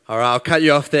All right, I'll cut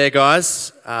you off there,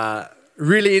 guys.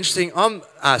 Really interesting. I'm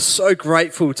so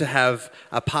grateful to have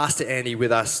Pastor Andy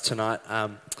with us tonight.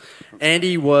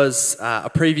 Andy was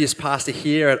a previous pastor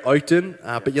here at Oakton,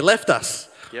 but you left us.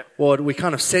 Yep. Well, we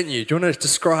kind of sent you. Do you want to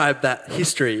describe that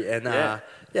history and where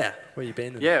you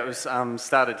been? Yeah, it was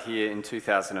started here in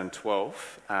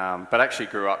 2012, but actually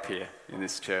grew up here in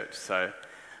this church. So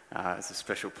it's a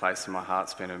special place in my heart.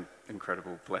 It's been an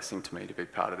incredible blessing to me to be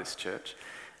part of this church.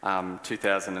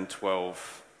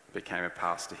 2012 became a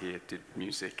pastor here, did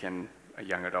music and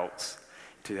young adults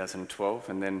in 2012,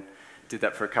 and then did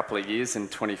that for a couple of years. In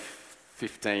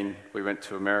 2015 we went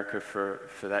to America for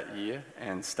that year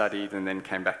and studied, and then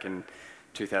came back in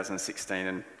 2016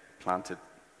 and planted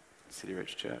City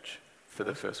Ridge Church for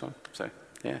the first one. So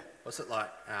yeah. What's it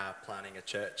like planting a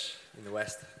church in the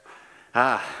West?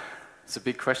 It's a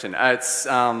big question.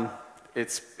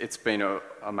 It's been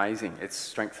amazing. It's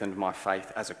strengthened my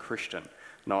faith as a Christian,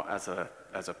 not as a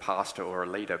pastor or a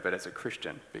leader, but as a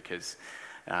Christian, because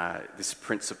this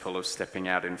principle of stepping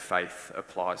out in faith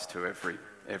applies to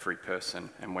every person.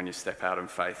 And when you step out in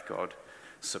faith, God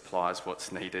supplies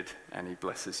what's needed, and He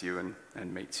blesses you and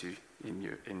meets you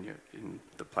in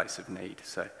the place of need.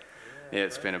 So yeah,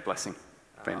 it's been a blessing.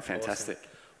 Been fantastic. Awesome.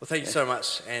 Well, thank you so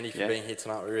much, Andy, for being here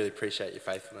tonight. We really appreciate your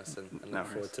faithfulness and look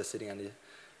forward to sitting under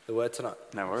the word tonight.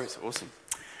 No worries. Awesome.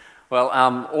 Well,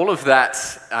 all of that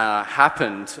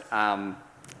happened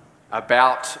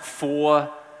about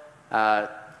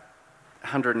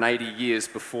 480 years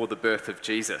before the birth of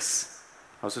Jesus.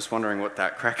 I was just wondering what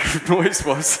that crack of noise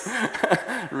was.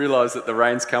 I realised that the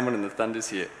rain's coming and the thunder's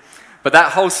here. But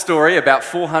that whole story, about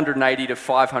 480 to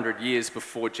 500 years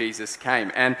before Jesus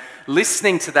came. And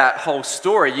listening to that whole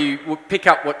story, you would pick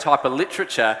up what type of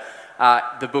literature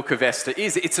the book of Esther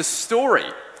is. It's a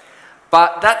story.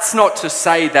 But that's not to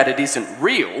say that it isn't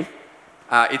real.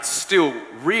 It's still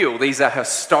real. These are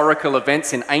historical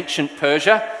events in ancient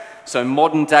Persia. So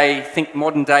modern day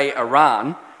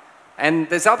Iran. And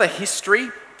there's other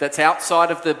history that's outside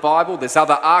of the Bible. There's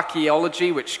other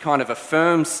archaeology which kind of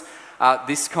affirms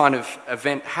this kind of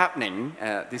event happening,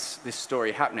 this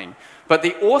story happening. But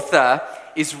the author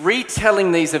is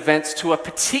retelling these events to a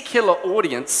particular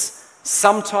audience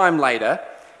sometime later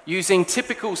using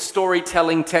typical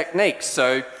storytelling techniques.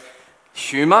 So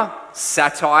humour,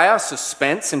 satire,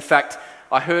 suspense. In fact,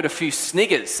 I heard a few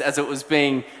sniggers as it was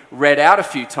being read out a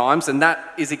few times, and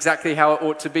that is exactly how it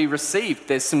ought to be received.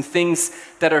 There's some things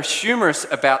that are humorous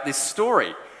about this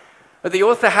story. But the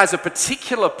author has a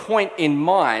particular point in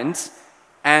mind,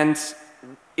 and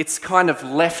it's kind of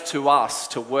left to us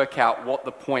to work out what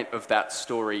the point of that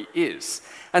story is.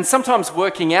 And sometimes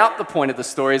working out the point of the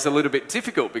story is a little bit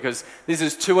difficult, because this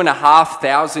is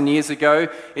 2,500 years ago.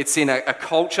 It's in a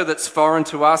culture that's foreign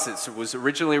to us. It was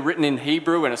originally written in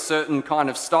Hebrew in a certain kind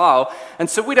of style. And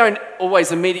so we don't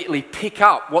always immediately pick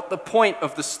up what the point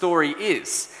of the story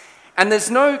is. And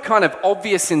there's no kind of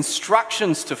obvious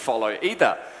instructions to follow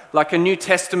either. Like a New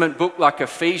Testament book like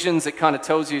Ephesians, it kind of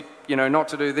tells you, not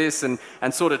to do this and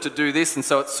sort of to do this, and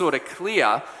so it's sort of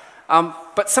clear.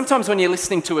 But sometimes when you're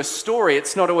listening to a story,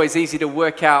 it's not always easy to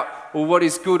work out, well, what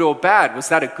is good or bad? Was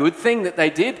that a good thing that they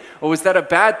did, or was that a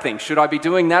bad thing? Should I be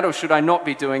doing that, or should I not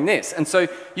be doing this? And so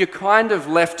you're kind of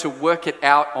left to work it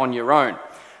out on your own.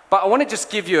 But I want to just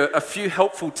give you a few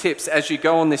helpful tips as you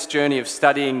go on this journey of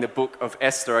studying the book of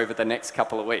Esther over the next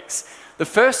couple of weeks. The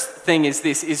first thing is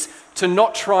to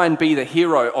not try and be the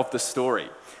hero of the story.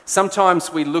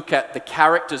 Sometimes we look at the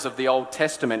characters of the Old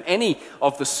Testament, any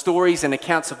of the stories and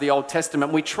accounts of the Old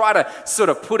Testament, we try to sort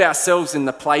of put ourselves in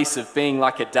the place of being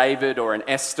like a David or an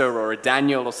Esther or a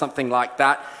Daniel or something like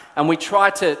that, and we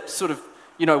try to sort of,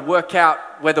 work out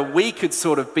whether we could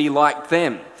sort of be like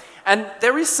them. And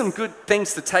there is some good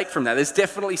things to take from that. There's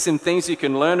definitely some things you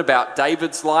can learn about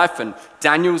David's life and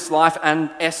Daniel's life and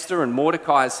Esther and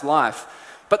Mordecai's life.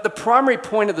 But the primary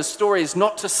point of the story is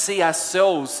not to see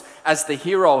ourselves as the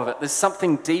hero of it. There's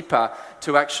something deeper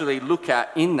to actually look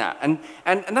at in that. And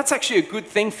that's actually a good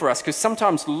thing for us, because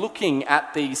sometimes looking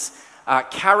at these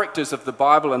characters of the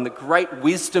Bible and the great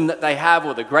wisdom that they have,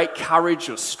 or the great courage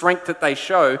or strength that they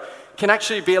show, can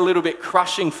actually be a little bit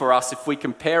crushing for us if we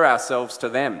compare ourselves to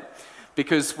them.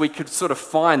 Because we could sort of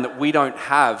find that we don't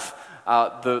have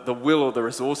the will or the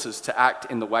resources to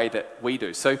act in the way that we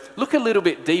do. So look a little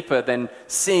bit deeper than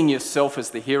seeing yourself as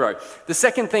the hero. The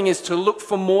second thing is to look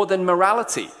for more than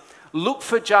morality. Look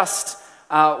for just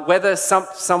whether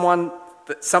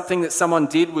something that someone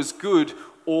did was good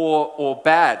or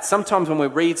bad. Sometimes when we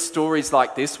read stories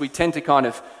like this, we tend to kind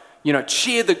of,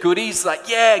 cheer the goodies, like,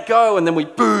 yeah, go, and then we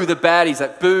boo the baddies,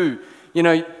 like, boo,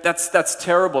 that's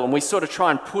terrible. And we sort of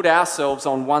try and put ourselves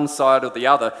on one side or the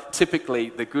other, typically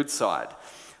the good side.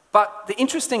 But the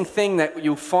interesting thing that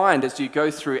you'll find as you go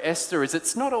through Esther is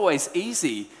it's not always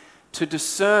easy to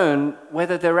discern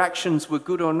whether their actions were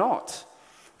good or not.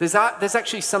 There's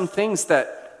actually some things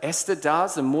that Esther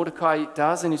does and Mordecai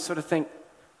does, and you sort of think,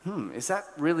 is that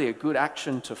really a good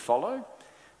action to follow?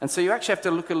 And so you actually have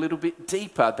to look a little bit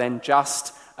deeper than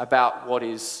just about what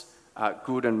is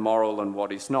good and moral and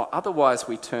what is not. Otherwise,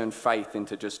 we turn faith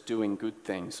into just doing good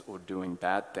things or doing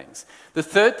bad things. The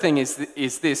third thing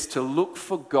is this, to look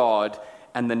for God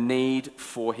and the need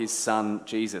for his son,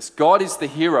 Jesus. God is the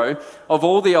hero of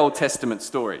all the Old Testament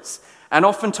stories. And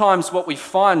oftentimes what we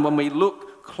find when we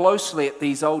look closely at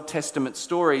these Old Testament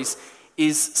stories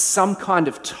is some kind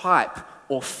of type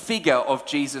or figure of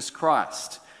Jesus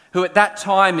Christ, who at that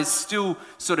time is still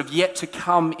sort of yet to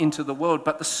come into the world.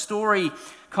 But the story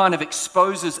kind of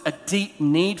exposes a deep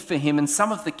need for him, and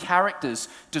some of the characters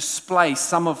display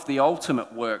some of the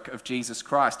ultimate work of Jesus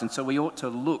Christ. And so we ought to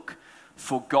look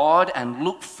for God and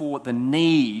look for the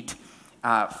need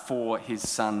for his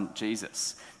son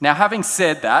Jesus. Now, having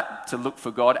said that, to look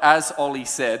for God, as Ollie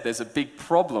said, there's a big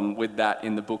problem with that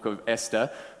in the book of Esther,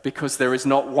 because there is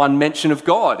not one mention of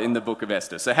God in the book of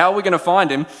Esther. So how are we going to find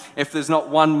him if there's not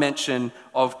one mention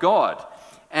of God?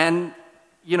 And,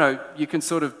 you can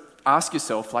sort of ask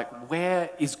yourself,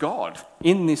 where is God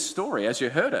in this story as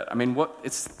you heard it? I mean,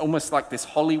 it's almost like this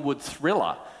Hollywood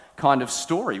thriller kind of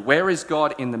story. Where is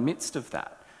God in the midst of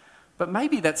that? But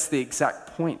maybe that's the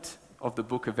exact point of the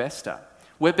book of Esther.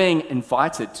 We're being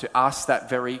invited to ask that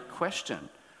very question.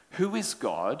 Who is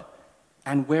God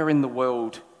and where in the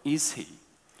world is he?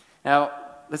 Now,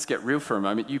 let's get real for a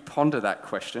moment. You ponder that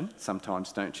question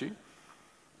sometimes, don't you?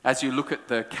 As you look at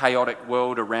the chaotic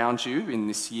world around you in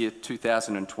this year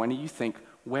 2020, you think,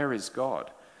 where is God?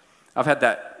 I've had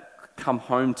that come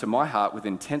home to my heart with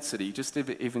intensity. Just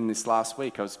even this last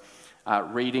week, I was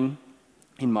reading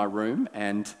in my room,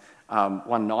 and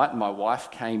one night my wife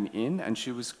came in and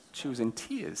she was in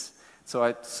tears. So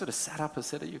I sort of sat up and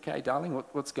said, "Are you okay, darling?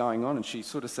 What's going on?" And she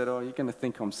sort of said, "Oh, you're going to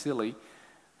think I'm silly."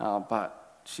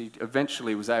 But she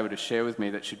eventually was able to share with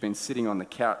me that she'd been sitting on the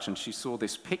couch and she saw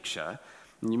this picture,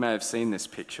 and you may have seen this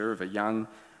picture of a young,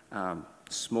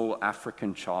 small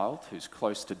African child who's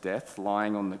close to death,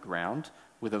 lying on the ground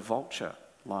with a vulture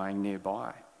lying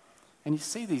nearby. And you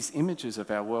see these images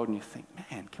of our world and you think,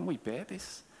 man, can we bear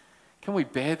this? Can we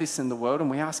bear this in the world? And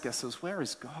we ask ourselves, where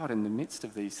is God in the midst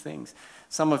of these things?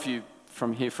 Some of you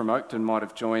from here from Oakton might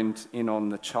have joined in on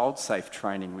the child safe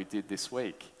training we did this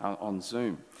week on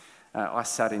Zoom. I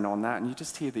sat in on that, and you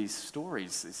just hear these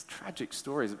stories, these tragic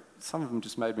stories. Some of them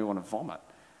just made me want to vomit.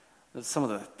 There's some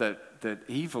of the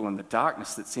evil and the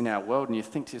darkness that's in our world, and you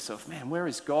think to yourself, man, where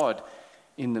is God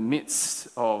in the midst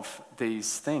of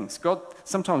these things?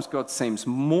 Sometimes God seems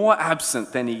more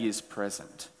absent than he is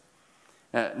present.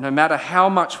 No matter how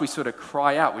much we sort of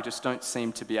cry out, we just don't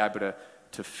seem to be able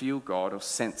to feel God or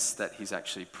sense that he's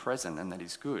actually present and that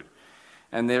he's good.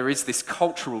 And there is this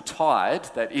cultural tide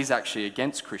that is actually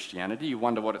against Christianity. You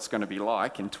wonder what it's going to be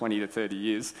like in 20 to 30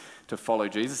 years to follow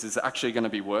Jesus. Is it actually going to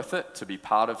be worth it to be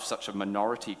part of such a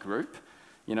minority group?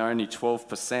 Only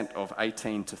 12% of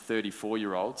 18 to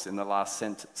 34-year-olds in the last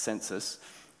census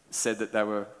said that they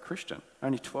were Christian.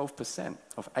 Only 12%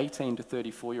 of 18 to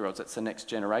 34-year-olds. That's the next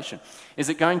generation. Is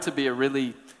it going to be a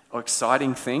really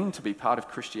exciting thing to be part of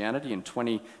Christianity in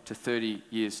 20 to 30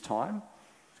 years' time?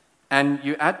 And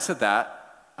you add to that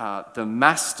the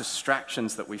mass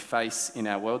distractions that we face in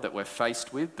our world, that we're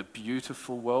faced with, the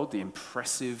beautiful world, the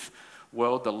impressive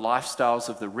world, the lifestyles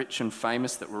of the rich and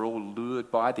famous that we're all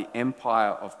lured by, the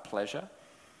empire of pleasure.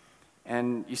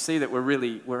 And you see that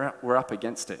we're up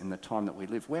against it in the time that we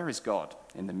live. Where is God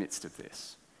in the midst of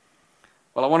this?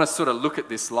 Well, I want to sort of look at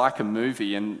this like a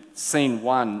movie, and scene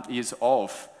one is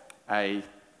of let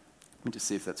me just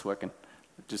see if that's working.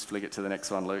 Just flick it to the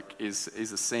next one, Luke, is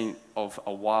a scene of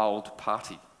a wild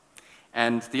party.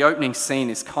 And the opening scene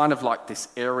is kind of like this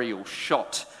aerial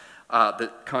shot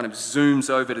that kind of zooms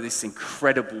over to this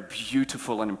incredible,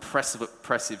 beautiful and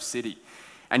impressive city.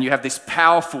 And you have this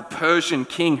powerful Persian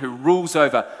king who rules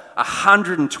over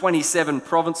 127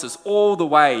 provinces all the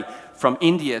way from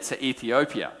India to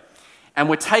Ethiopia. And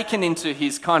we're taken into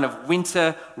his kind of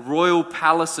winter royal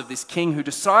palace of this king who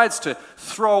decides to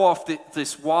throw off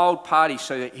this wild party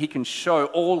so that he can show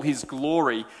all his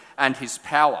glory and his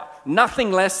power.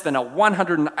 Nothing less than a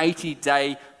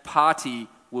 180-day party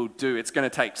will do. It's going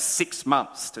to take 6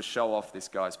 months to show off this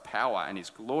guy's power and his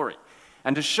glory,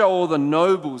 and to show all the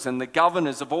nobles and the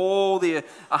governors of all the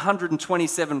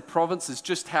 127 provinces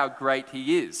just how great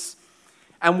he is.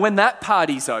 And when that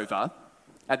party's over,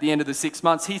 at the end of the 6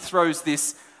 months, he throws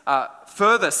this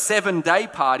further 7-day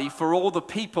party for all the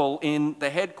people in the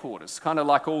headquarters, kind of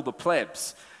like all the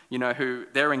plebs, you know, who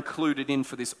they're included in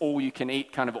for this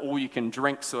all-you-can-eat, kind of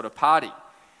all-you-can-drink sort of party.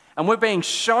 And we're being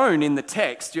shown in the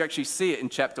text, you actually see it in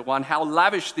chapter 1, how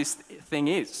lavish this thing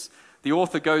is. The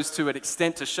author goes to an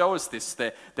extent to show us this.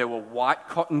 There were white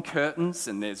cotton curtains,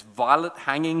 and there's violet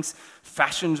hangings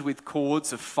fashioned with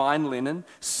cords of fine linen,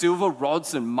 silver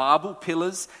rods and marble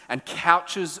pillars, and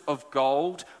couches of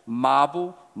gold,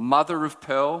 marble, mother of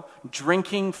pearl,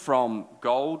 drinking from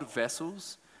gold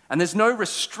vessels. And there's no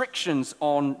restrictions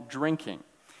on drinking.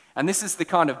 And this is the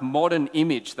kind of modern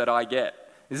image that I get.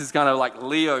 This is kind of like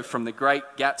Leo from The Great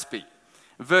Gatsby.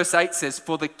 Verse 8 says,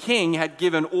 "For the king had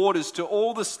given orders to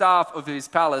all the staff of his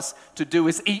palace to do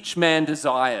as each man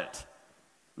desired."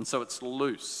 And so it's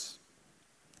loose.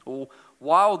 Or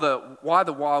why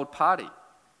the wild party?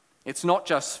 It's not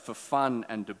just for fun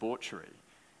and debauchery.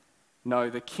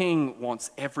 No, the king wants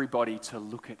everybody to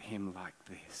look at him like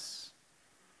this.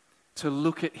 To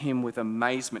look at him with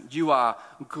amazement. You are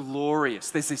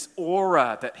glorious. There's this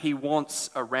aura that he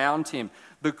wants around him.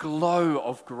 The glow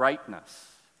of greatness.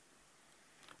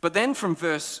 But then from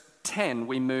verse 10,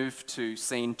 we move to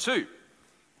scene 2,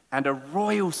 and a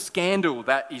royal scandal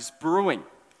that is brewing.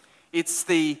 It's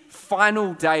the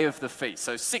final day of the feast,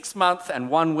 so 6-month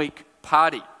and 1-week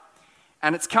party.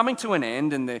 And it's coming to an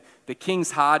end, and the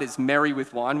king's heart is merry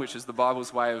with wine, which is the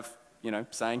Bible's way of,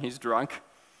 saying he's drunk.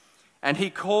 And he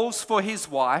calls for his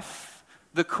wife,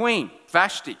 the queen,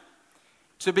 Vashti,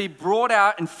 to be brought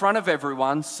out in front of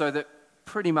everyone so that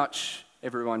pretty much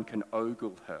everyone can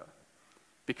ogle her,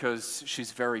 because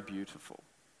she's very beautiful.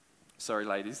 Sorry,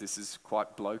 ladies, this is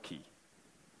quite blokey.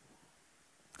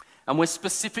 And we're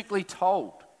specifically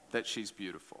told that she's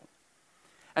beautiful.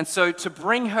 And so to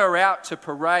bring her out to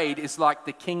parade is like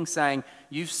the king saying,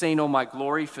 "You've seen all my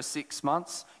glory for 6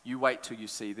 months, you wait till you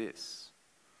see this."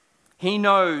 He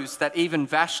knows that even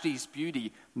Vashti's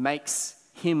beauty makes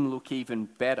him look even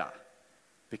better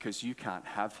because you can't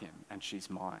have him and she's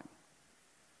mine.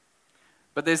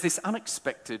 But there's this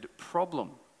unexpected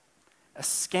problem. A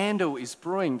scandal is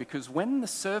brewing because when the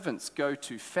servants go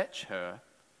to fetch her,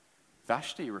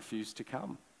 Vashti refused to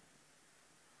come.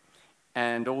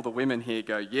 And all the women here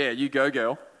go, "Yeah, you go,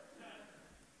 girl."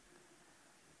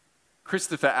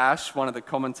 Christopher Ash, one of the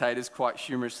commentators, quite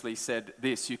humorously said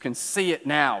this: "You can see it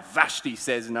now. Vashti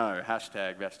says no."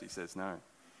 Hashtag Vashti says no.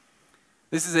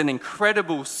 This is an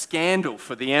incredible scandal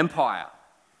for the empire.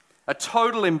 A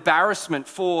total embarrassment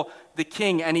for the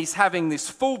king, and he's having this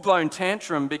full-blown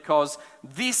tantrum because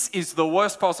this is the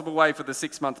worst possible way for the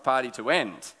 6-month party to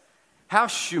end. How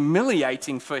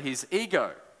humiliating for his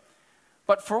ego.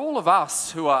 But for all of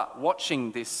us who are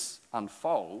watching this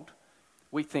unfold,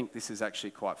 we think this is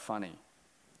actually quite funny.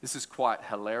 This is quite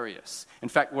hilarious. In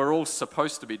fact, we're all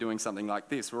supposed to be doing something like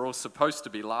this. We're all supposed to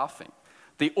be laughing.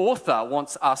 The author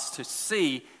wants us to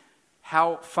see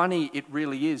how funny it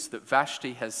really is that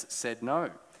Vashti has said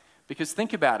no. Because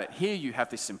think about it. Here you have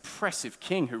this impressive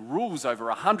king who rules over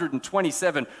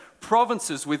 127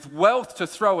 provinces with wealth to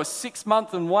throw a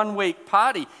 6-month and 1-week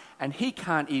party, and he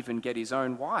can't even get his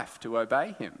own wife to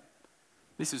obey him.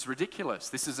 This is ridiculous.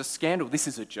 This is a scandal. This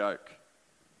is a joke.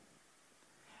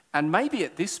 And maybe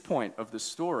at this point of the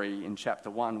story in chapter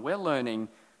 1, we're learning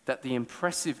that the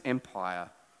impressive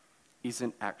empire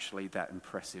isn't actually that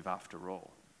impressive after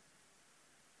all.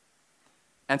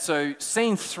 And so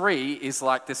scene 3 is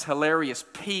like this hilarious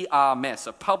PR mess,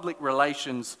 a public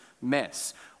relations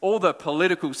mess. All the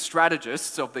political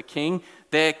strategists of the king,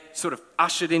 they're sort of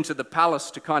ushered into the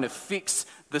palace to kind of fix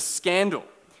the scandal.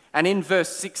 And in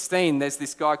verse 16, there's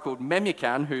this guy called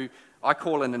Memucan, who I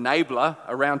call an enabler.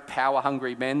 Around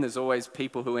power-hungry men, there's always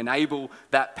people who enable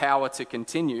that power to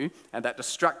continue and that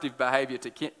destructive behavior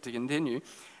to continue.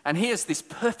 And here's this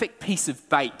perfect piece of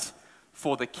bait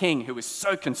for the king, who is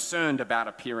so concerned about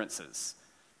appearances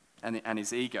and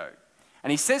his ego.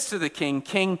 And he says to the king,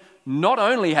 "King, not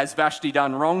only has Vashti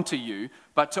done wrong to you,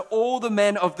 but to all the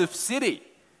men of the city.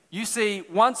 You see,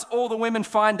 once all the women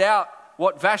find out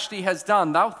what Vashti has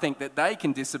done, they'll think that they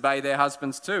can disobey their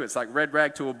husbands too." It's like red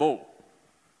rag to a bull.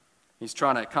 He's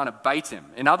trying to kind of bait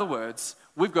him. In other words,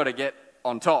 we've got to get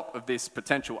on top of this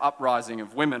potential uprising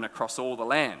of women across all the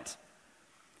land.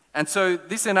 And so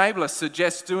this enabler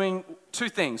suggests doing 2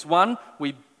 things. One,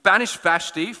 we banish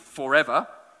Vashti forever.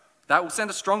 That will send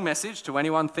a strong message to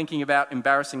anyone thinking about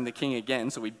embarrassing the king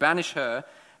again. So we banish her.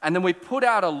 And then we put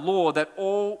out a law that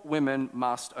all women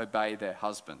must obey their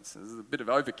husbands. This is a bit of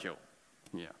overkill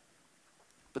here.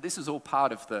 But this is all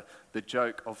part of the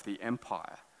joke of the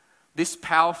empire. This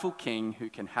powerful king who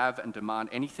can have and demand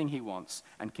anything he wants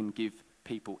and can give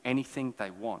people anything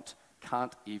they want,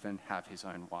 can't even have his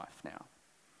own wife now.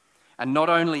 And not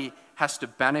only has to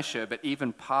banish her, but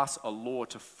even pass a law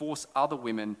to force other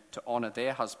women to honor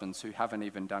their husbands who haven't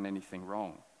even done anything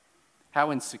wrong.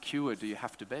 How insecure do you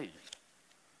have to be?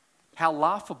 How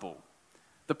laughable.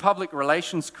 The public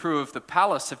relations crew of the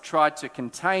palace have tried to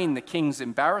contain the king's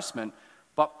embarrassment,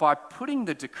 but by putting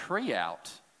the decree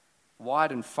out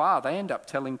wide and far, they end up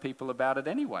telling people about it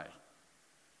anyway.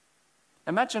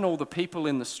 Imagine all the people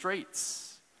in the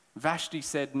streets. Vashti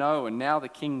said no, and now the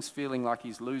king's feeling like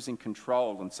he's losing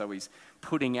control, and so he's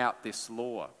putting out this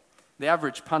law. The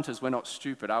average punters, we're not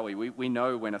stupid, are we? We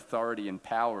know when authority and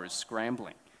power is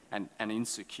scrambling and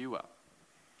insecure.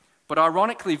 But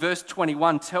ironically, verse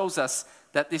 21 tells us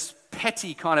that this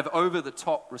petty kind of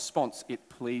over-the-top response, it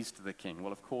pleased the king.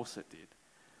 Well, of course it did,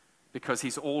 because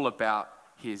he's all about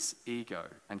his ego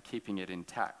and keeping it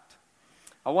intact.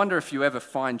 I wonder if you ever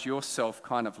find yourself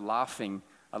kind of laughing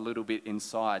a little bit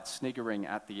inside, sniggering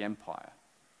at the empire,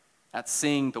 at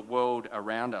seeing the world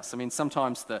around us. I mean,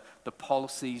 sometimes the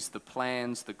policies, the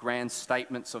plans, the grand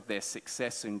statements of their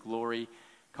success and glory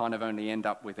kind of only end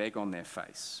up with egg on their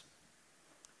face.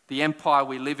 The empire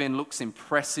we live in looks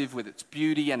impressive with its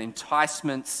beauty and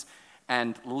enticements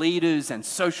and leaders and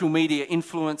social media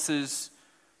influencers,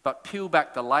 but peel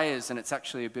back the layers and it's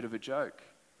actually a bit of a joke.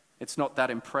 It's not that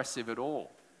impressive at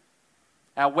all.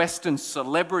 Our Western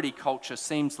celebrity culture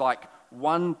seems like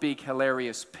one big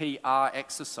hilarious PR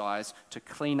exercise to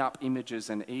clean up images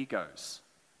and egos.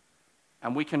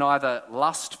 And we can either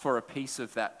lust for a piece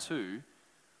of that too,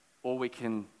 or we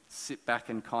can sit back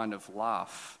and kind of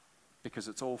laugh because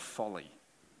it's all folly.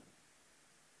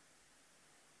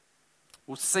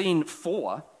 Well, scene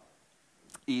 4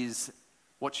 is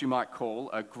what you might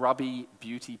call a grubby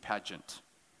beauty pageant.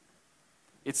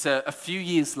 It's a few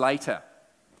years later,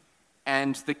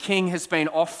 and the king has been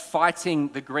off fighting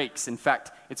the Greeks. In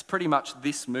fact, it's pretty much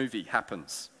this movie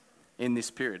happens in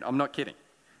this period. I'm not kidding.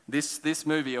 This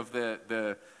movie of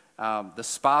the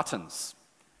Spartans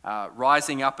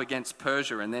rising up against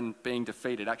Persia and then being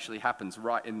defeated actually happens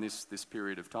right in this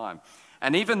period of time.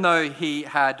 And even though he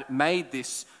had made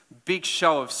this big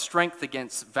show of strength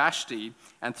against Vashti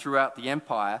and throughout the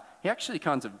empire, he actually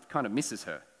kind of misses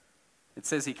her. It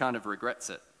says he kind of regrets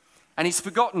it. And he's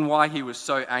forgotten why he was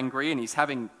so angry, and he's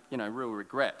having, real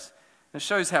regret. And it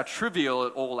shows how trivial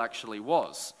it all actually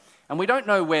was. And we don't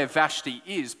know where Vashti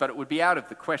is, but it would be out of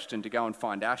the question to go and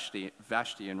find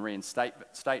Vashti and reinstate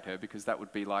her, because that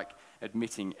would be like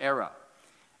admitting error.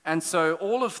 And so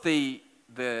all of the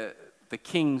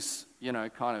king's,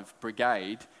 kind of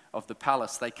brigade of the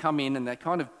palace, they come in and they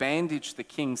kind of bandage the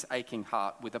king's aching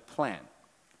heart with a plan.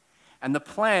 And the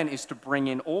plan is to bring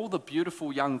in all the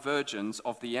beautiful young virgins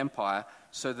of the empire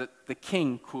so that the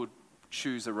king could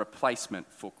choose a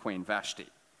replacement for Queen Vashti.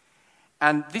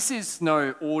 And this is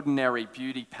no ordinary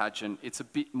beauty pageant, it's a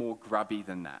bit more grubby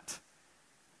than that.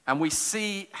 And we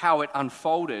see how it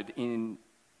unfolded in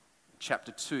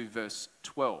chapter 2, verse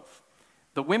 12.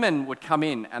 The women would come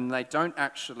in and they don't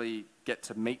actually get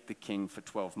to meet the king for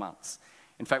 12 months.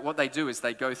 In fact, what they do is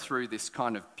they go through this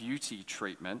kind of beauty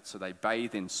treatment, so they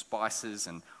bathe in spices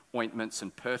and ointments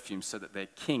and perfumes so that their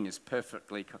king's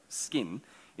skin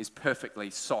is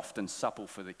perfectly soft and supple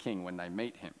for the king when they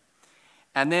meet him.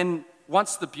 And then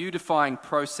once the beautifying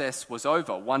process was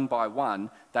over, one by one,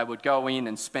 they would go in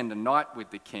and spend a night with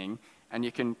the king, and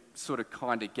you can sort of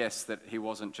kind of guess that he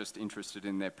wasn't just interested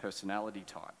in their personality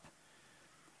type.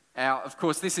 Now, of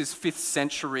course, this is 5th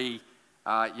century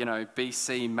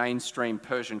BC mainstream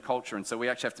Persian culture, and so we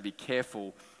actually have to be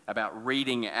careful about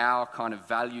reading our kind of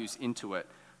values into it.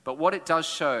 But what it does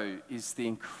show is the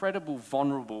incredible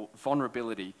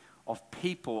vulnerability of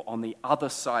people on the other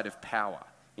side of power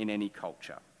in any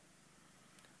culture.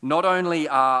 Not only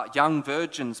are young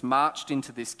virgins marched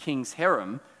into this king's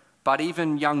harem, but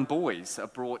even young boys are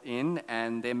brought in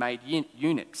and they're made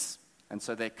eunuchs, and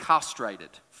so they're castrated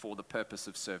for the purpose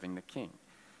of serving the king.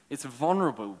 It's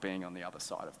vulnerable being on the other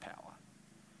side of power.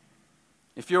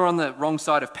 If you're on the wrong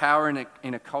side of power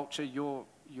in a culture, you're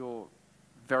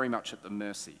very much at the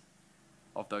mercy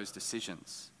of those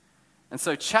decisions. And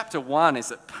so chapter 1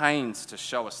 is at pains to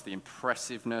show us the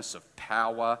impressiveness of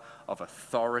power, of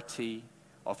authority,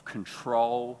 of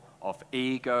control, of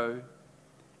ego.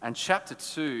 And chapter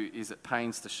 2 is at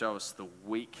pains to show us the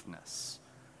weakness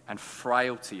and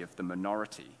frailty of the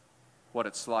minority, what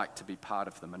it's like to be part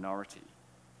of the minority.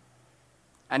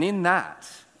 And in that,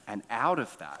 and out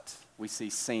of that, we see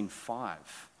scene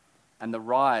 5 and the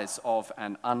rise of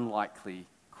an unlikely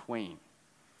queen.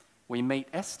 We meet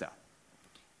Esther,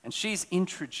 and she's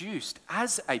introduced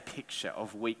as a picture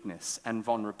of weakness and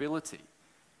vulnerability.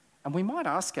 And we might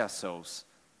ask ourselves,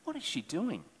 what is she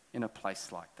doing in a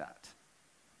place like that?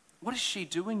 What is she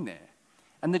doing there?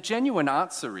 And the genuine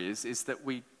answer is that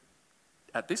we,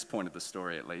 at this point of the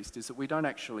story at least, is that we don't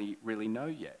actually really know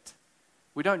yet.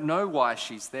 We don't know why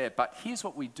she's there, but here's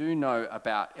what we do know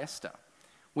about Esther.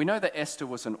 We know that Esther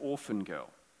was an orphan girl.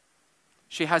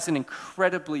 She has an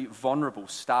incredibly vulnerable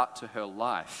start to her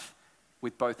life,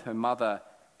 with both her mother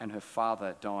and her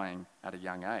father dying at a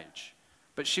young age.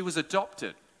 But she was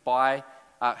adopted by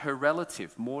her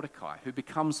relative, Mordecai, who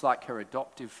becomes like her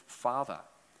adoptive father.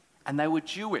 And they were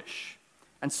Jewish.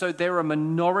 And so there are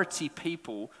minority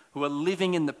people who are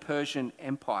living in the Persian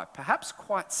Empire, perhaps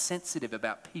quite sensitive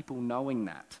about people knowing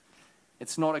that.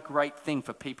 It's not a great thing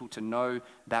for people to know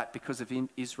that because of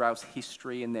Israel's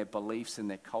history and their beliefs and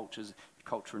their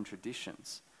culture and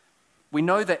traditions. We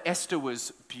know that Esther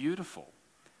was beautiful.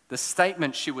 The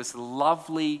statement she was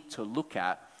lovely to look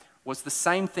at was the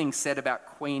same thing said about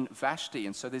Queen Vashti,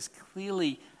 and so there's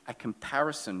clearly a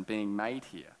comparison being made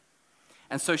here.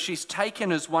 And so she's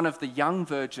taken as one of the young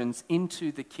virgins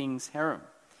into the king's harem.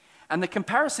 And the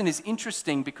comparison is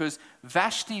interesting because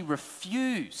Vashti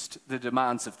refused the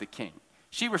demands of the king.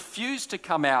 She refused to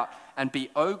come out and be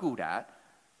ogled at,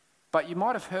 but you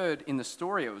might have heard in the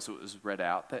story it was read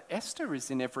out that Esther is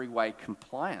in every way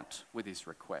compliant with his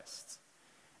requests.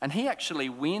 And she actually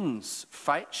wins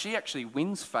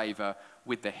favor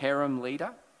with the harem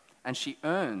leader, and she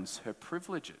earns her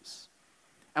privileges.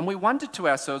 And we wonder to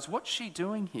ourselves, what's she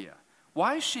doing here?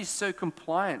 Why is she so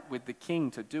compliant with the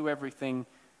king to do everything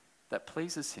that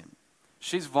pleases him?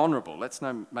 She's vulnerable, let's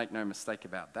make no mistake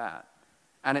about that.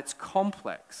 And it's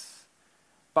complex.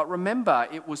 But remember,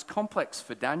 it was complex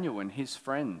for Daniel and his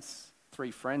friends,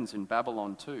 3 friends in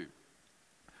Babylon too,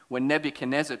 when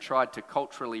Nebuchadnezzar tried to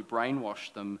culturally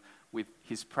brainwash them with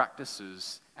his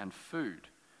practices and food.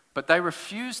 But they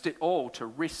refused it all to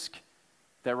risk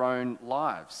their own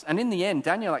lives. And in the end,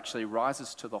 Daniel actually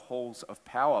rises to the halls of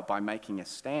power by making a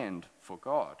stand for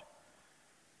God.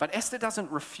 But Esther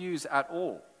doesn't refuse at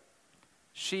all.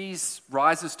 She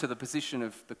rises to the position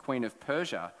of the Queen of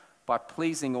Persia by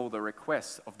pleasing all the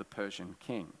requests of the Persian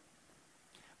king.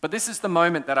 But this is the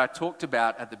moment that I talked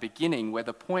about at the beginning, where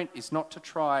the point is not to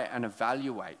try and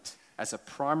evaluate as a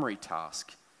primary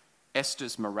task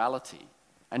Esther's morality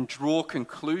and draw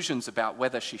conclusions about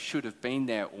whether she should have been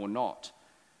there or not.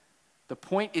 The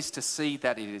point is to see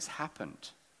that it has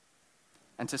happened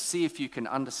and to see if you can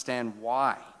understand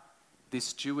why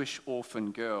this Jewish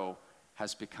orphan girl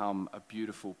has become a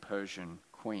beautiful Persian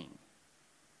queen.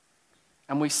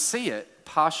 And we see it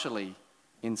partially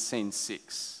in scene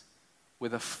 6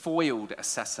 with a foiled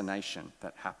assassination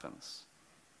that happens.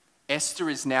 Esther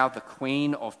is now the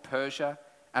queen of Persia,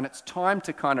 and it's time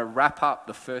to kind of wrap up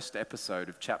the first episode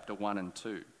of chapter 1 and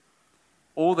 2.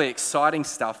 All the exciting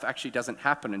stuff actually doesn't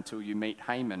happen until you meet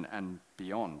Haman and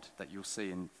beyond, that you'll see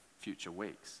in future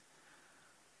weeks.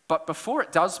 But before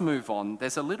it does move on,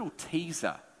 there's a little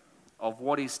teaser of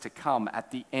what is to come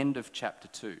at the end of chapter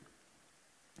 2.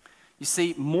 You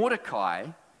see, Mordecai,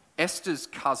 Esther's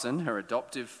cousin, her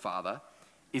adoptive father,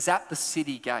 is at the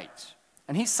city gate,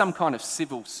 and he's some kind of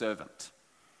civil servant.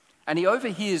 And he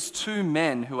overhears 2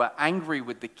 men who are angry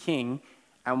with the king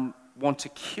and want to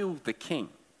kill the king.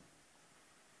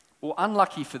 Well,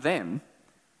 unlucky for them,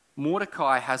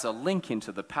 Mordecai has a link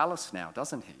into the palace now,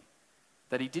 doesn't he?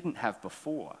 That he didn't have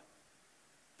before,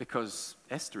 because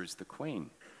Esther is the queen.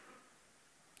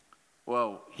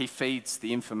 Well, he feeds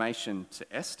the information to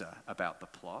Esther about the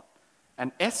plot,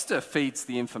 and Esther feeds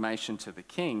the information to the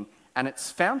king, and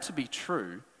it's found to be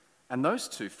true, and those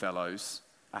 2 fellows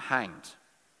are hanged.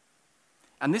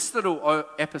 And this little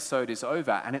episode is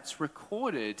over, and it's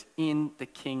recorded in the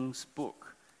king's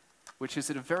book, which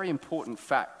is a very important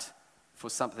fact for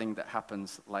something that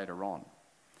happens later on.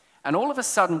 And all of a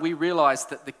sudden, we realize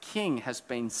that the king has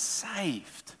been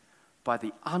saved by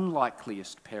the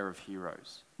unlikeliest pair of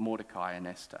heroes, Mordecai and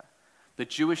Esther, the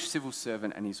Jewish civil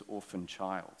servant and his orphan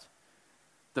child.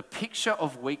 The picture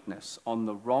of weakness on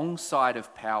the wrong side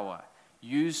of power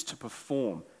used to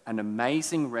perform an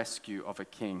amazing rescue of a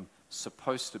king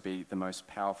supposed to be the most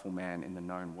powerful man in the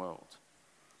known world.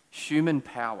 Human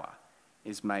power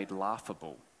is made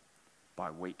laughable by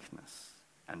weakness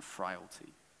and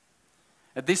frailty.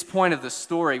 At this point of the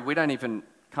story, we don't even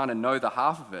kind of know the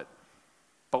half of it,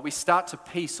 but we start to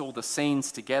piece all the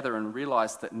scenes together and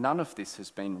realize that none of this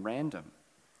has been random.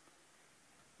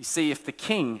 You see, if the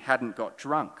king hadn't got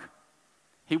drunk,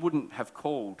 he wouldn't have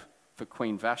called for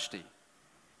Queen Vashti.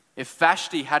 If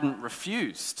Vashti hadn't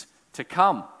refused to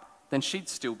come, then she'd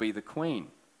still be the queen.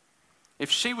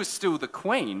 If she was still the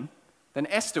queen, then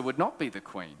Esther would not be the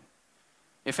queen.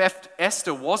 If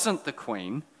Esther wasn't the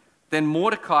queen, then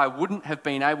Mordecai wouldn't have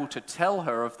been able to tell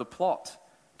her of the plot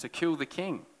to kill the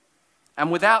king.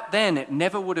 And without then, it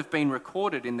never would have been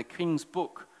recorded in the king's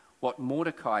book what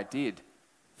Mordecai did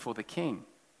for the king.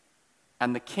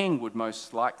 And the king would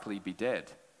most likely be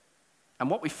dead. And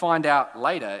what we find out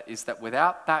later is that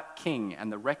without that king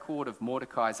and the record of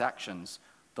Mordecai's actions,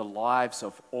 the lives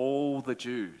of all the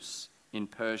Jews in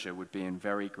Persia would be in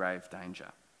very grave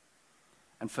danger.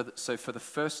 And so for the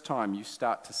first time, you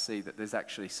start to see that there's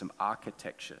actually some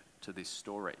architecture to this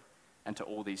story and to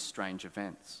all these strange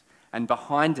events. And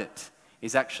behind it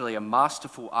is actually a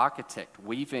masterful architect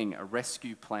weaving a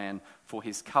rescue plan for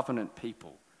his covenant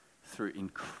people through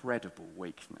incredible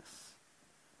weakness.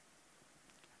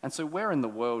 And so where in the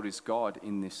world is God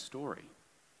in this story?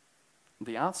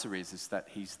 The answer is that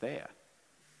he's there.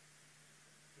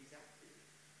 He's active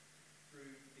through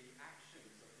the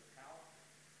actions of the powerful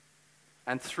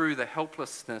and through the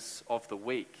helplessness of the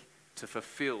weak to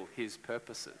fulfill his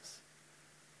purposes.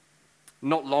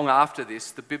 Not long after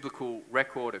this, the biblical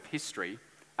record of history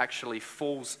actually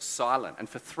falls silent. And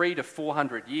for 300 to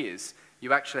 400 years,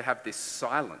 you actually have this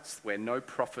silence where no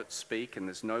prophets speak and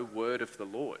there's no word of the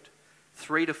Lord.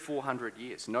 300 to 400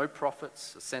 years. No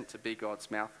prophets are sent to be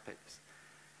God's mouthpiece.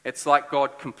 It's like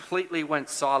God completely went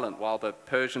silent while the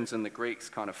Persians and the Greeks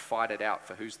kind of fight it out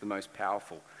for who's the most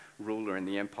powerful ruler in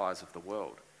the empires of the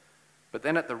world. But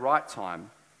then at the right time,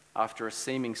 after a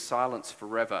seeming silence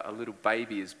forever, a little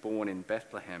baby is born in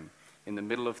Bethlehem in the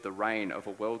middle of the reign of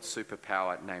a world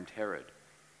superpower named Herod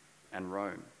and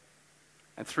Rome.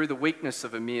 And through the weakness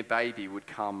of a mere baby would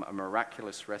come a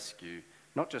miraculous rescue,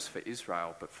 not just for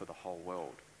Israel, but for the whole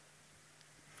world.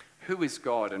 Who is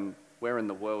God and where in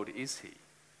the world is he?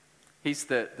 He's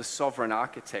the sovereign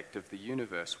architect of the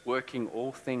universe, working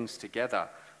all things together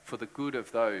for the good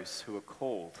of those who are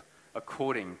called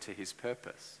according to his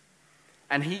purpose.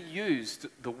 And he used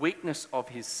the weakness of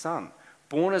his son,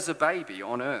 born as a baby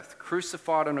on earth,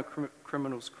 crucified on a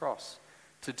criminal's cross,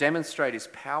 to demonstrate his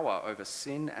power over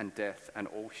sin and death and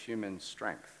all human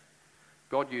strength.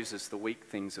 God uses the weak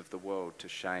things of the world to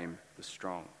shame the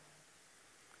strong.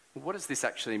 Well, what does this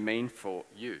actually mean for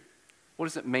you? What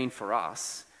does it mean for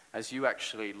us as you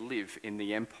actually live in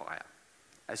the empire?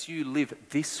 As you live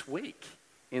this week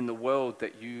in the world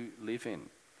that you live in?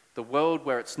 The world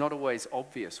where it's not always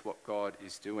obvious what God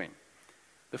is doing.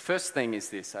 The first thing is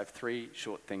this. I have 3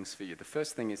 short things for you. The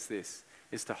first thing is this,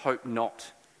 is to hope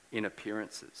not in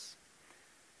appearances.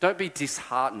 Don't be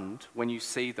disheartened when you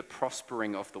see the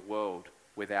prospering of the world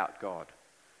without God.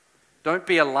 Don't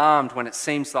be alarmed when it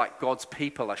seems like God's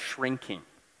people are shrinking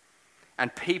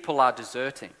and people are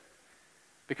deserting,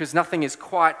 because nothing is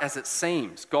quite as it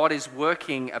seems. God is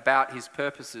working about his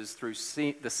purposes through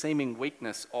the seeming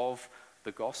weakness of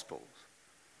the Gospels.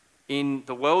 In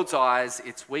the world's eyes,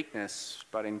 it's weakness,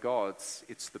 but in God's,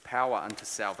 it's the power unto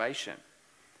salvation.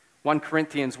 1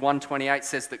 Corinthians 1:28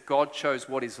 says that God chose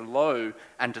what is low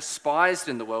and despised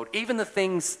in the world, even the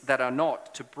things that are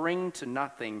not, to bring to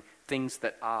nothing things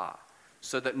that are,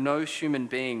 so that no human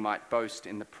being might boast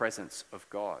in the presence of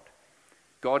God.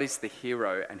 God is the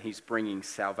hero and he's bringing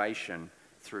salvation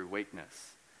through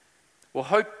weakness.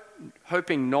 Well,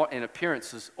 hoping not in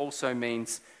appearances also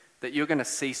means that you're going to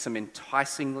see some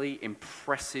enticingly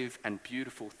impressive and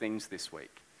beautiful things this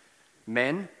week.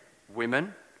 Men,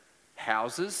 women,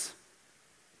 houses,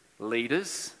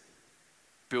 leaders,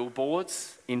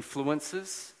 billboards,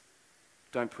 influencers.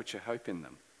 Don't put your hope in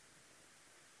them.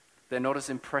 They're not as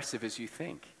impressive as you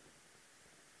think.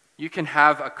 You can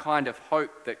have a kind of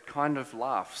hope that kind of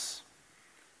laughs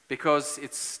because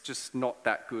it's just not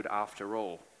that good after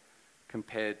all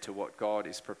compared to what God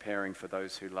is preparing for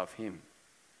those who love him.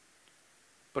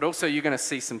 But also you're going to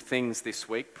see some things this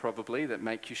week probably that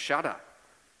make you shudder.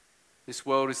 This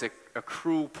world is a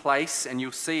cruel place, and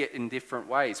you'll see it in different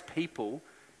ways. People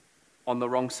on the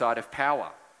wrong side of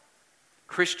power.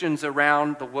 Christians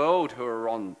around the world who are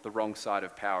on the wrong side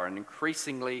of power, and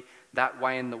increasingly that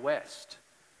way in the West.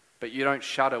 But you don't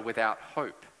shudder without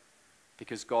hope,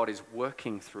 because God is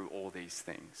working through all these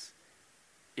things,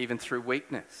 even through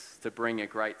weakness, to bring a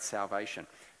great salvation.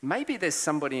 Maybe there's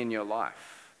somebody in your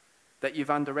life that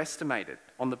you've underestimated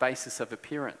on the basis of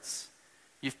appearance.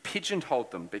 You've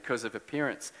pigeonholed them because of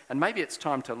appearance. And maybe it's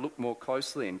time to look more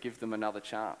closely and give them another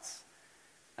chance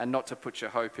and not to put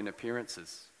your hope in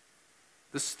appearances.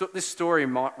 This story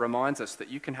reminds us that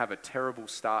you can have a terrible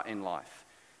start in life.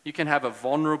 You can have a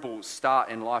vulnerable start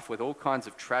in life with all kinds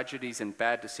of tragedies and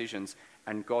bad decisions,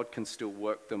 and God can still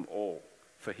work them all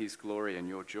for his glory and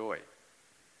your joy.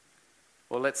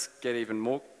 Well, let's get even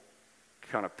more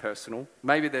kind of personal.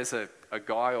 Maybe there's a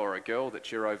guy or a girl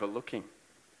that you're overlooking.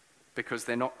 because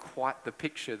they're not quite the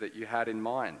picture that you had in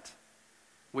mind.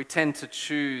 We tend to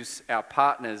choose our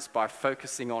partners by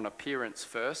focusing on appearance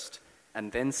first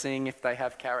and then seeing if they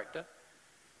have character.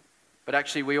 But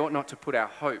actually, we ought not to put our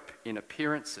hope in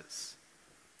appearances.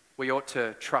 We ought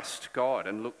to trust God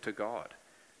and look to God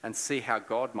and see how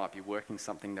God might be working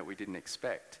something that we didn't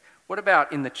expect. What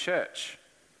about in the church?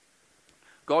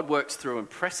 God works through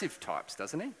impressive types,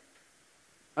 doesn't he?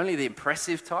 Only the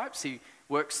impressive types. He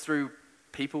works through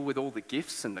people with all the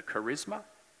gifts and the charisma.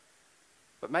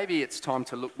 But maybe it's time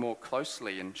to look more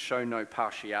closely and show no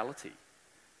partiality,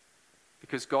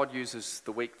 because God uses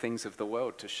the weak things of the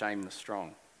world to shame the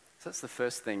strong. So that's the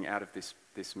first thing out of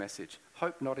this message.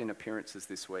 Hope not in appearances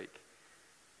this week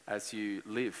as you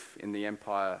live in the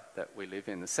empire that we live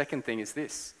in. The second thing is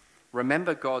this: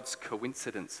 remember God's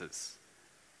coincidences.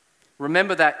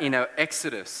 Remember that in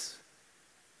Exodus,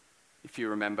 if you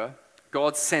remember,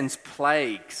 God sends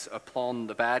plagues upon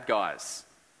the bad guys.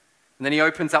 And then he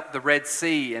opens up the Red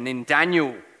Sea, and in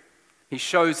Daniel, he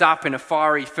shows up in a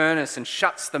fiery furnace and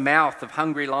shuts the mouth of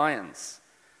hungry lions.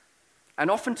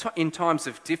 And often in times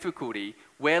of difficulty,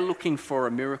 we're looking for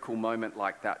a miracle moment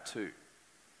like that too.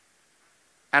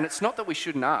 And it's not that we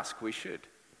shouldn't ask, we should.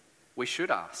 We should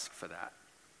ask for that.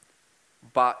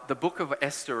 But the book of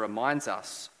Esther reminds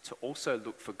us to also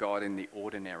look for God in the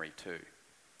ordinary too.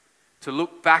 To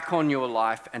look back on your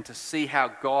life and to see how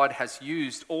God has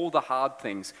used all the hard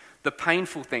things, the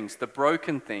painful things, the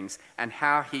broken things, and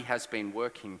how he has been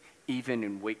working even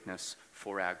in weakness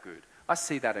for our good. I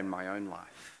see that in my own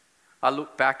life. I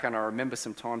look back and I remember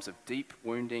some times of deep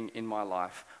wounding in my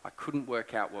life. I couldn't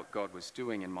work out what God was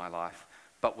doing in my life.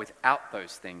 But without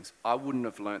those things, I wouldn't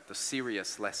have learnt the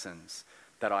serious lessons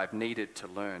that I've needed to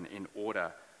learn in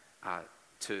order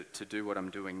to do what I'm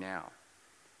doing now.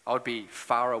 I would be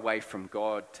far away from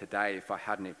God today if I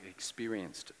hadn't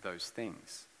experienced those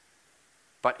things.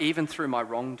 But even through my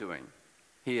wrongdoing,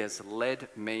 he has led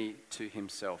me to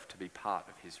himself to be part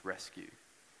of his rescue.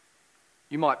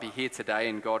 You might be here today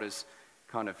and God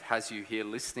has you here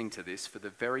listening to this for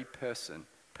the very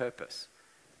purpose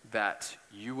that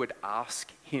you would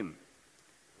ask him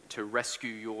to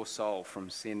rescue your soul from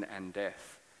sin and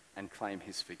death and claim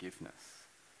his forgiveness.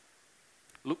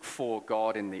 Look for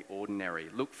God in the ordinary.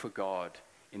 Look for God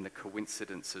in the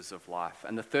coincidences of life.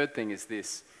 And the third thing is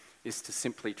to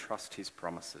simply trust his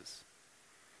promises.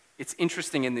 It's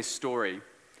interesting in this story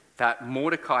that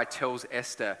Mordecai tells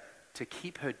Esther to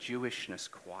keep her Jewishness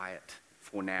quiet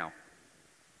for now.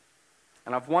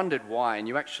 And I've wondered why, and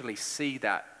you actually see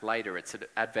that later. It's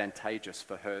advantageous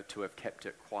for her to have kept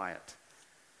it quiet.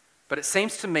 But it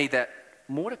seems to me that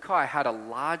Mordecai had a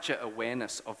larger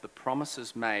awareness of the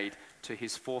promises made to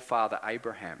his forefather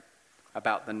Abraham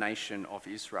about the nation of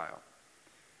Israel.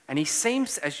 And he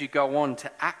seems, as you go on,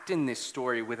 to act in this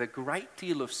story with a great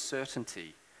deal of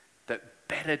certainty that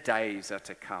better days are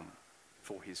to come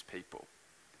for his people.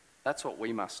 That's what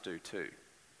we must do too.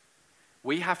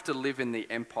 We have to live in the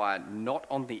empire not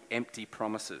on the empty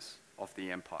promises of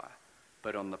the empire,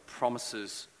 but on the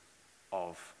promises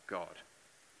of God.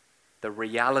 The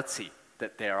reality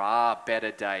that there are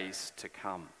better days to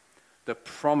come. The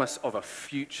promise of a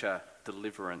future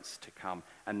deliverance to come.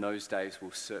 And those days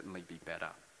will certainly be better.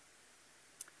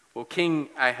 Well, King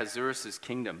Ahasuerus'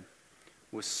 kingdom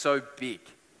was so big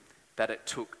that it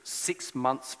took 6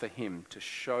 months for him to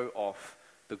show off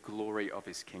the glory of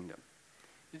his kingdom.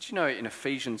 Did you know in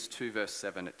Ephesians 2 verse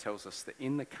 7 it tells us that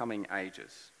in the coming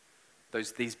ages,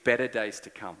 these better days to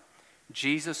come,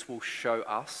 Jesus will show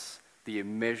us the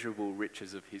immeasurable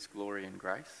riches of his glory and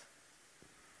grace?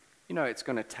 You know, it's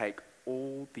going to take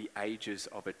all the ages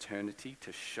of eternity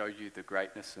to show you the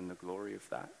greatness and the glory of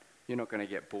that. You're not going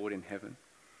to get bored in heaven.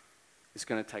 It's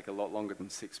going to take a lot longer than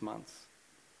 6 months.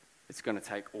 It's going to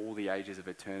take all the ages of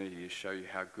eternity to show you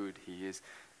how good he is.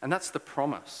 And that's the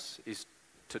promise, is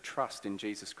to trust in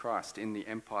Jesus Christ, in the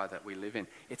empire that we live in.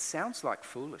 It sounds like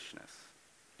foolishness.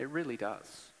 It really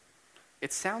does.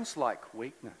 It sounds like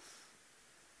weakness,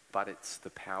 but it's the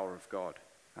power of God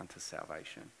unto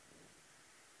salvation.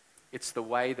 It's the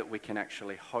way that we can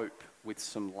actually hope with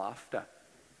some laughter.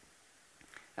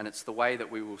 And it's the way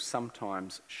that we will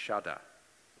sometimes shudder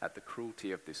at the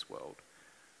cruelty of this world,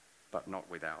 but not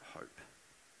without hope.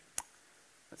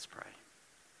 Let's pray.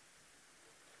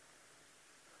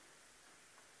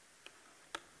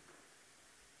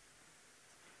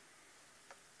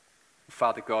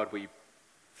 Father God, we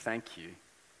thank you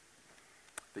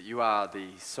that you are the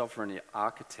sovereign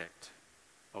architect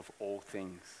of all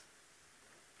things.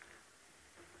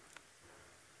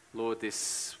 Lord,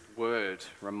 this word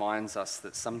reminds us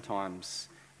that sometimes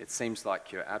it seems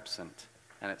like you're absent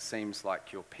and it seems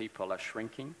like your people are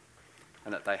shrinking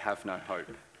and that they have no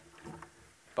hope.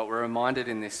 But we're reminded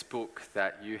in this book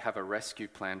that you have a rescue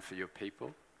plan for your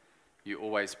people. You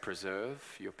always preserve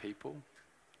your people,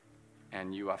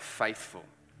 and you are faithful.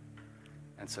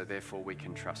 And so therefore we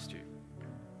can trust you.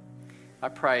 I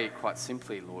pray quite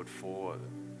simply, Lord, for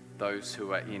those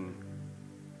who are in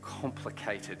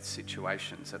complicated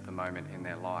situations at the moment in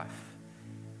their life.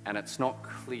 And it's not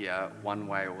clear one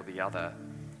way or the other,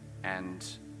 and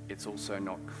it's also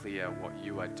not clear what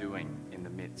you are doing in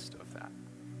the midst of that.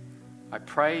 I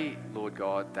pray, Lord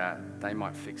God, that they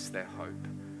might fix their hope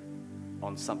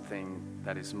on something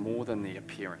that is more than the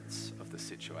appearance of the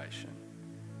situation,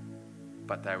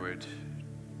 but they would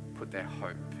put their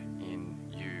hope in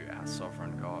you, our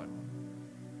sovereign God.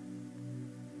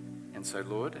 And so,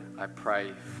 Lord, I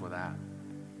pray for that,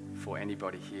 for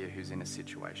anybody here who's in a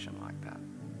situation like that.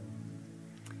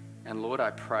 And Lord, I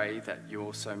pray that you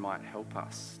also might help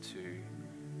us to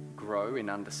grow in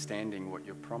understanding what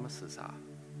your promises are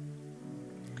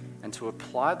and to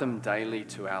apply them daily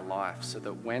to our life so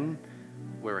that when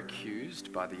we're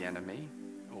accused by the enemy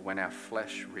or when our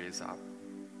flesh rears up,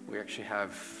 we actually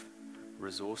have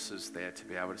resources there to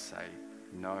be able to say,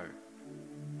 no,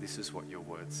 this is what your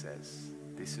word says.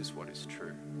 This is what is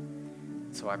true.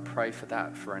 So I pray for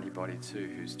that for anybody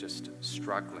too who's just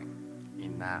struggling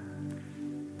in that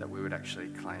we would actually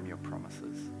claim your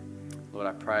promises. Lord,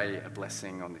 I pray a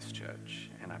blessing on this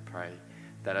church, and I pray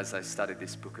that as they study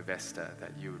this book of Esther,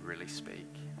 that you would really speak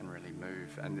and really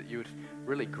move, and that you would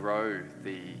really grow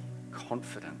the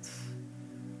confidence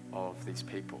of these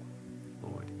people,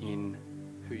 Lord, in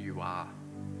who you are.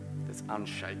 That's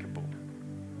unshakable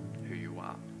who you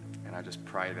are. And I just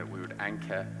pray that we would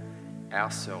anchor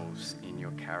ourselves in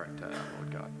your character,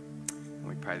 Lord God. And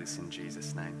we pray this in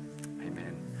Jesus' name.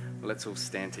 Amen. Well, let's all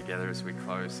stand together as we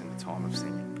close in the time of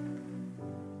singing.